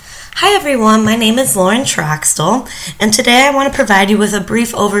Hi everyone, my name is Lauren Troxtel, and today I want to provide you with a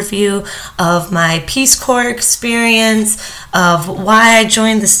brief overview of my Peace Corps experience, of why I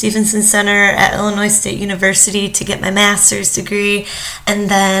joined the Stevenson Center at Illinois State University to get my master's degree, and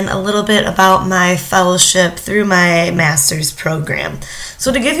then a little bit about my fellowship through my master's program.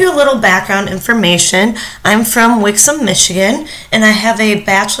 So to give you a little background information, I'm from Wixom, Michigan, and I have a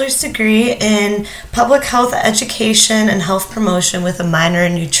bachelor's degree in public health education and health promotion with a minor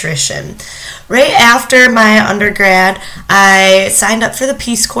in nutrition. Right after my undergrad, I signed up for the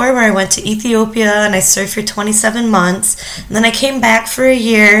Peace Corps, where I went to Ethiopia and I served for 27 months. And then I came back for a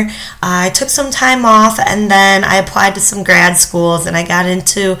year. I took some time off, and then I applied to some grad schools, and I got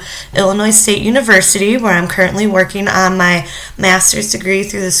into Illinois State University, where I'm currently working on my master's degree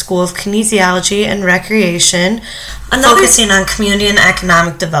through the School of Kinesiology and Recreation, focusing on community and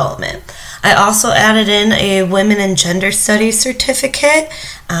economic development. I also added in a Women and Gender Studies certificate.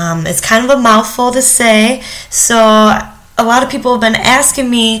 It's kind of a mouthful to say, so a lot of people have been asking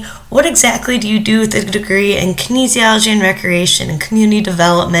me, what exactly do you do with a degree in kinesiology and recreation and community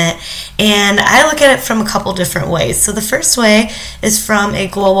development? And I look at it from a couple different ways. So the first way is from a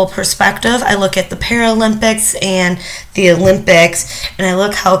global perspective. I look at the Paralympics and the Olympics, and I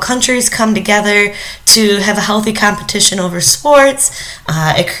look how countries come together to have a healthy competition over sports.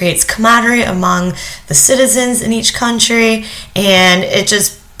 It creates camaraderie among the citizens in each country, and it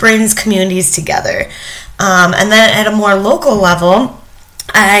just brings communities together. And then at a more local level,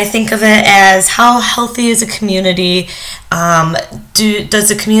 I think of it as how healthy is a community. Does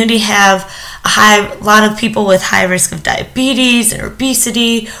the community have a lot of people with high risk of diabetes and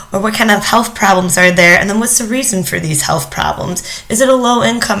obesity, or what kind of health problems are there? And then what's the reason for these health problems? Is it a low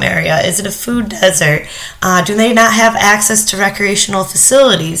income area? Is it a food desert? Do they not have access to recreational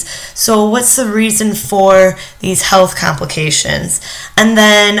facilities? So what's the reason for these health complications? And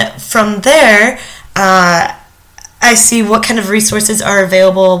then from there, I see what kind of resources are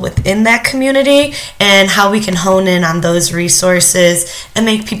available within that community and how we can hone in on those resources and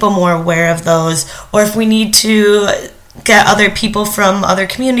make people more aware of those, or if we need to get other people from other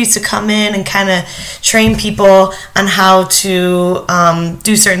communities to come in and kind of train people on how to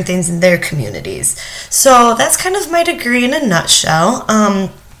do certain things in their communities. So that's kind of my degree in a nutshell.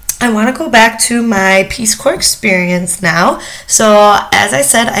 I want to go back to my Peace Corps experience now. So as I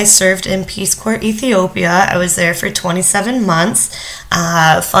said, I served in Peace Corps Ethiopia. I was there for 27 months.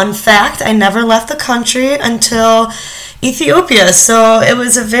 Fun fact, I never left the country until Ethiopia. So it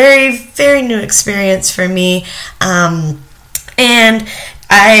was a very, very new experience for me. And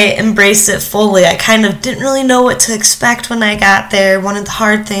I embraced it fully. I kind of didn't really know what to expect when I got there. One of the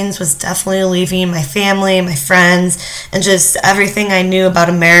hard things was definitely leaving my family, my friends, and just everything I knew about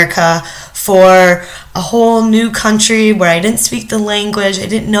America for a whole new country where I didn't speak the language, I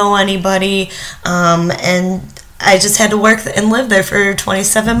didn't know anybody, and I just had to work and live there for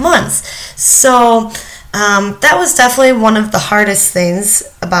 27 months. So that was definitely one of the hardest things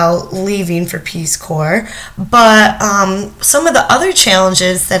about leaving for Peace Corps. But some of the other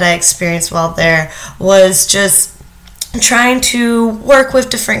challenges that I experienced while there was just trying to work with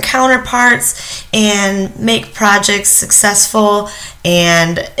different counterparts and make projects successful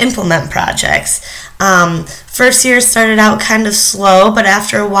and implement projects. First year started out kind of slow, but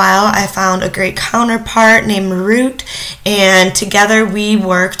after a while I found a great counterpart named Root, and together we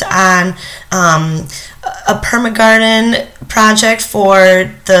worked on a permagarden project for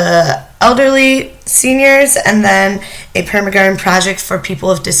the elderly seniors, and then a permagarden project for people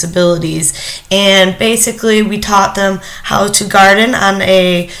with disabilities. And basically we taught them how to garden on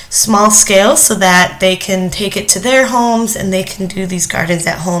a small scale so that they can take it to their homes and they can do these gardens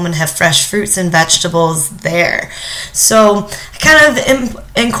at home and have fresh fruits and vegetables there. So I kind of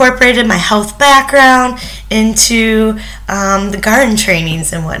incorporated my health background into the garden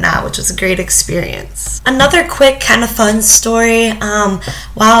trainings and whatnot, which was a great experience. Another quick kind of fun story, while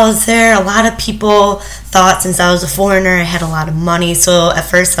I was there, a lot of people thought since I was a foreigner I had a lot of money, so at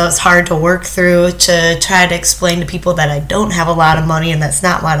first that was hard to work through to try to explain to people that I don't have a lot of money and that's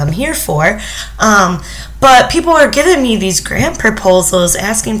not what I'm here for. But people were giving me these grant proposals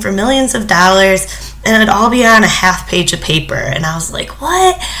asking for millions of dollars, and it'd all be on a half page of paper. And I was like,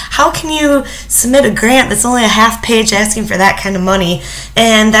 what? How can you submit a grant that's only a half page asking for that kind of money?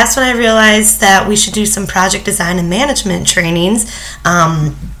 And that's when I realized that we should do some project design and management trainings,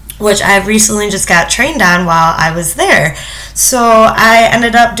 which I recently just got trained on while I was there. So I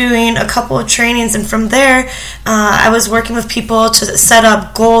ended up doing a couple of trainings, and from there I was working with people to set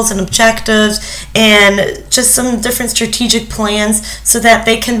up goals and objectives and just some different strategic plans so that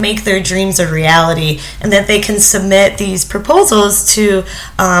they can make their dreams a reality and that they can submit these proposals to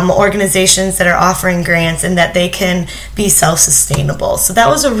organizations that are offering grants and that they can be self-sustainable. So that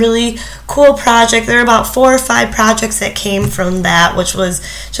was a really cool project. There were about 4 or 5 projects that came from that, which was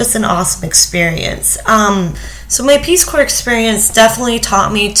just an awesome experience. So my Peace Corps experience definitely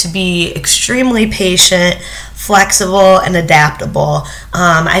taught me to be extremely patient, flexible, and adaptable.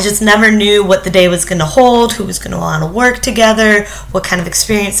 I just never knew what the day was going to hold, who was going to want to work together, what kind of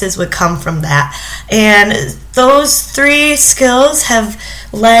experiences would come from that. And those 3 skills have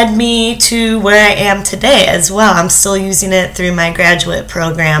led me to where I am today as well. I'm still using it through my graduate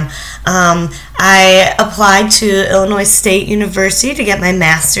program. I applied to Illinois State University to get my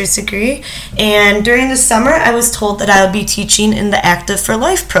master's degree, and during the summer I was told that I would be teaching in the Active for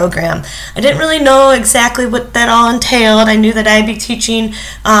Life program. I didn't really know exactly what that all entailed. I knew that I'd be teaching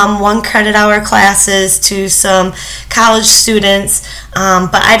 1 credit hour classes to some college students,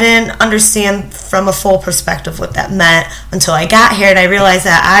 but I didn't understand from a full perspective what that meant until I got here, and I realized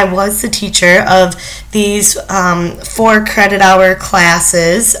that I was the teacher of these 4 credit hour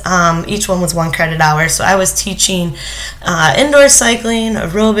classes. Each one was 1 credit hour, so I was teaching indoor cycling,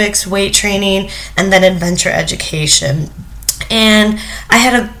 aerobics, weight training, and then adventure education. And I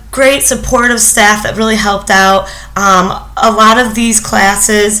had a great supportive staff that really helped out. A lot of these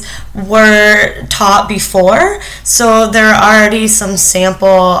classes were taught before, so there are already some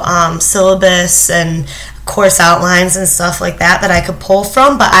sample syllabus and course outlines and stuff like that I could pull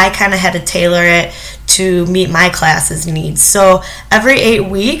from, but I kind of had to tailor it to meet my class's needs. So every 8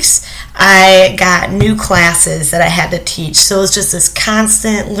 weeks I got new classes that I had to teach. So it was just this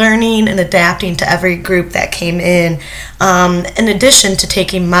constant learning and adapting to every group that came in addition to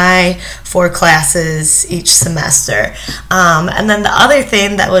taking my 4 classes each semester. And then the other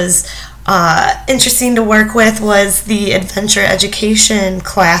thing that was interesting to work with was the adventure education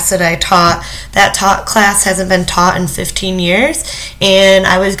class that I taught. That class hasn't been taught in 15 years, and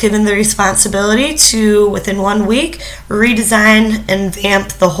I was given the responsibility to, within 1 week, redesign and vamp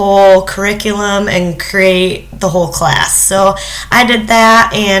the whole curriculum and create the whole class. So I did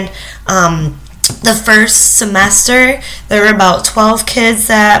that, and the first semester there were about 12 kids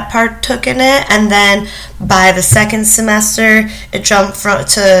that partook in it, and then by the second semester it jumped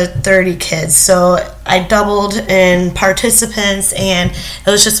to 30 kids. So I doubled in participants, and it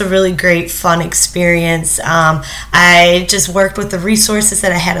was just a really great fun experience. I just worked with the resources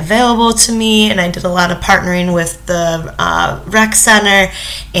that I had available to me, and I did a lot of partnering with the rec center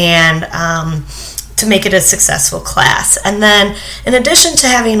and to make it a successful class. And then in addition to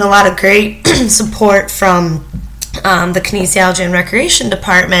having a lot of great support from the kinesiology and recreation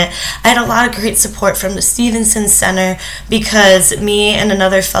department, I had a lot of great support from the Stevenson Center, because me and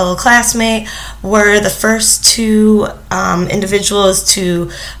another fellow classmate were the first 2 individuals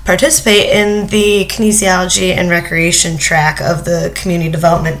to participate in the kinesiology and recreation track of the community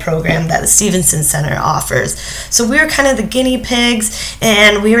development program that the Stevenson Center offers. So we were kind of the guinea pigs,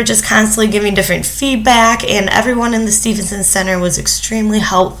 and we were just constantly giving different feedback, and everyone in the Stevenson Center was extremely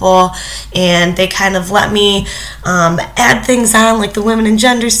helpful, and they kind of let me add things on, like the Women and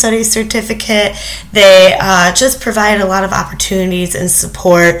Gender Studies certificate. They just provided a lot of opportunities and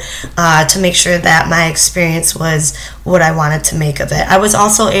support to make sure that my experience was what I wanted to make of it. I was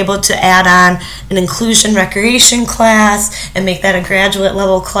also able to add on an inclusion recreation class and make that a graduate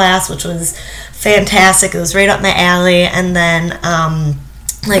level class, which was fantastic. It was right up my alley. And then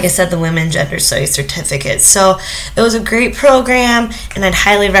like I said, the Women Gender Studies certificate. So it was a great program, and I'd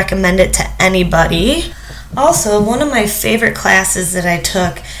highly recommend it to anybody. Also, one of my favorite classes that I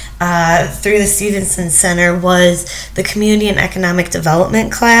took through the Stevenson Center was the Community and Economic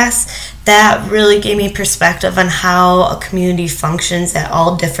Development class. That really gave me perspective on how a community functions at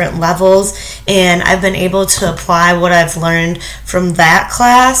all different levels, and I've been able to apply what I've learned from that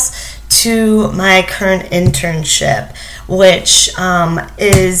class to my current internship, which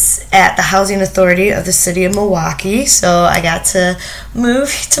is at the Housing Authority of the City of Milwaukee. So I got to move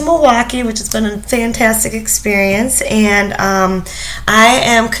to Milwaukee, which has been a fantastic experience, and I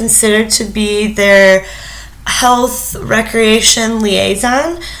am considered to be their health recreation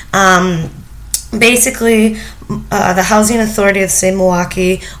liaison. Basically, the Housing Authority of the State of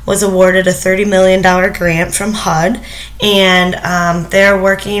Milwaukee was awarded a $30 million grant from HUD, and they're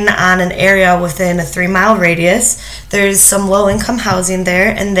working on an area within a 3-mile radius. There's some low-income housing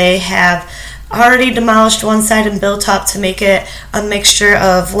there, and they have already demolished one side and built up to make it a mixture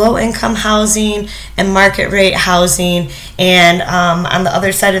of low-income housing and market-rate housing. And on the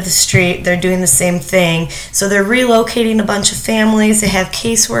other side of the street, they're doing the same thing. So they're relocating a bunch of families. They have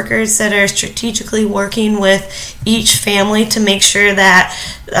caseworkers that are strategically working with each family to make sure that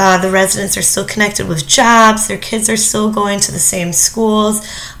the residents are still connected with jobs, their kids are still going to the same schools,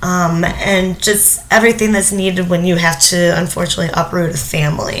 and just everything that's needed when you have to unfortunately uproot a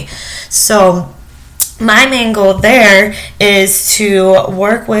family. So my main goal there is to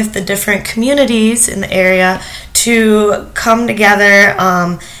work with the different communities in the area to come together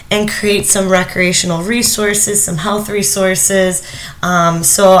and create some recreational resources, some health resources.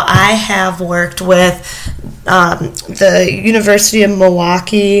 So I have worked with the University of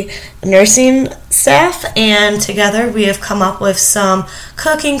Milwaukee nursing staff, and together we have come up with some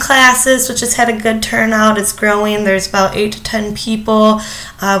cooking classes, which has had a good turnout. It's growing. There's about 8 to 10 people.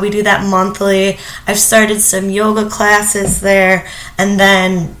 We do that monthly. I've started some yoga classes there, and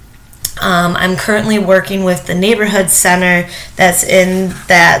then I'm currently working with the neighborhood center that's in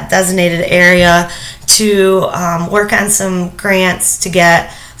that designated area to work on some grants to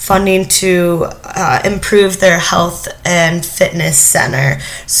get funding to improve their health and fitness center.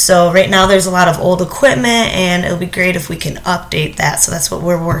 So right now there's a lot of old equipment, and it'll be great if we can update that. So that's what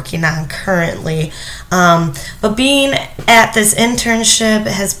we're working on currently. But being at this internship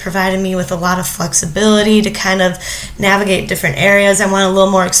has provided me with a lot of flexibility to kind of navigate different areas. I want a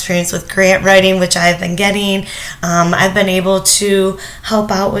little more experience with grant writing, which I've been getting. I've been able to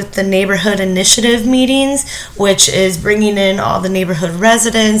help out with the neighborhood initiative meetings, which is bringing in all the neighborhood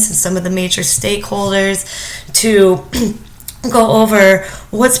residents and some of the major stakeholders to go over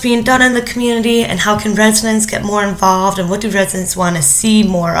what's being done in the community and how can residents get more involved and what do residents want to see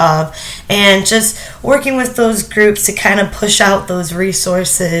more of, and just working with those groups to kind of push out those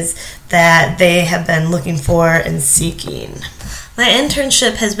resources that they have been looking for and seeking. My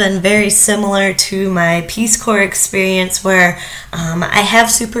internship has been very similar to my Peace Corps experience, where I have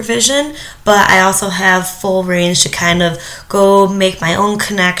supervision, but I also have full range to kind of go make my own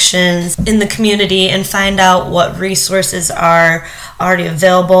connections in the community and find out what resources are already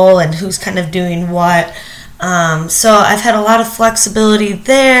available and who's kind of doing what. So I've had a lot of flexibility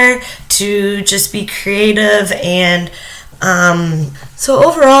there to just be creative, and so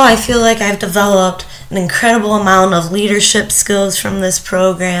overall I feel like I've developed an incredible amount of leadership skills from this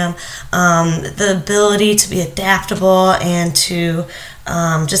program, the ability to be adaptable and to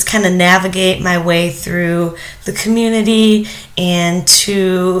just kind of navigate my way through the community and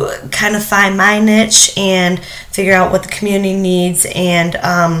to kind of find my niche and figure out what the community needs. And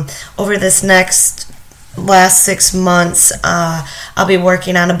over this last 6 months, I'll be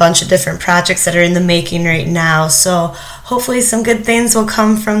working on a bunch of different projects that are in the making right now. So hopefully some good things will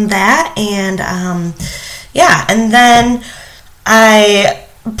come from that. And and then I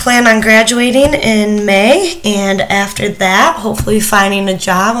plan on graduating in May, and after that hopefully finding a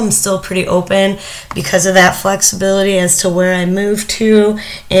job. I'm still pretty open because of that flexibility as to where I move to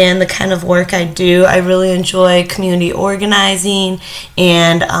and the kind of work I do. I really enjoy community organizing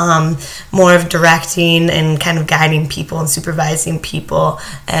and more of directing and kind of guiding people and supervising people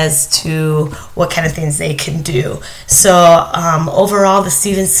as to what kind of things they can do. So overall, the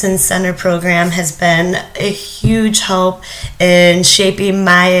Stevenson Center program has been a huge help in shaping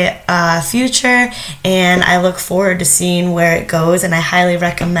my future, and I look forward to seeing where it goes, and I highly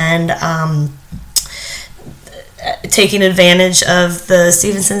recommend taking advantage of the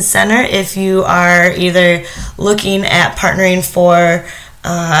Stevenson Center if you are either looking at partnering for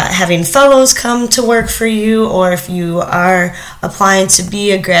having fellows come to work for you, or if you are applying to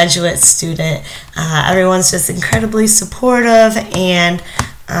be a graduate student. Everyone's just incredibly supportive, and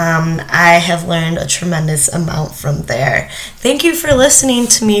I have learned a tremendous amount from there. Thank you for listening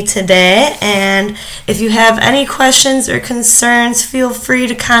to me today, and if you have any questions or concerns, feel free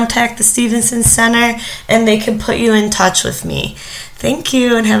to contact the Stevenson Center and they can put you in touch with me. Thank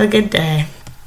you and have a good day.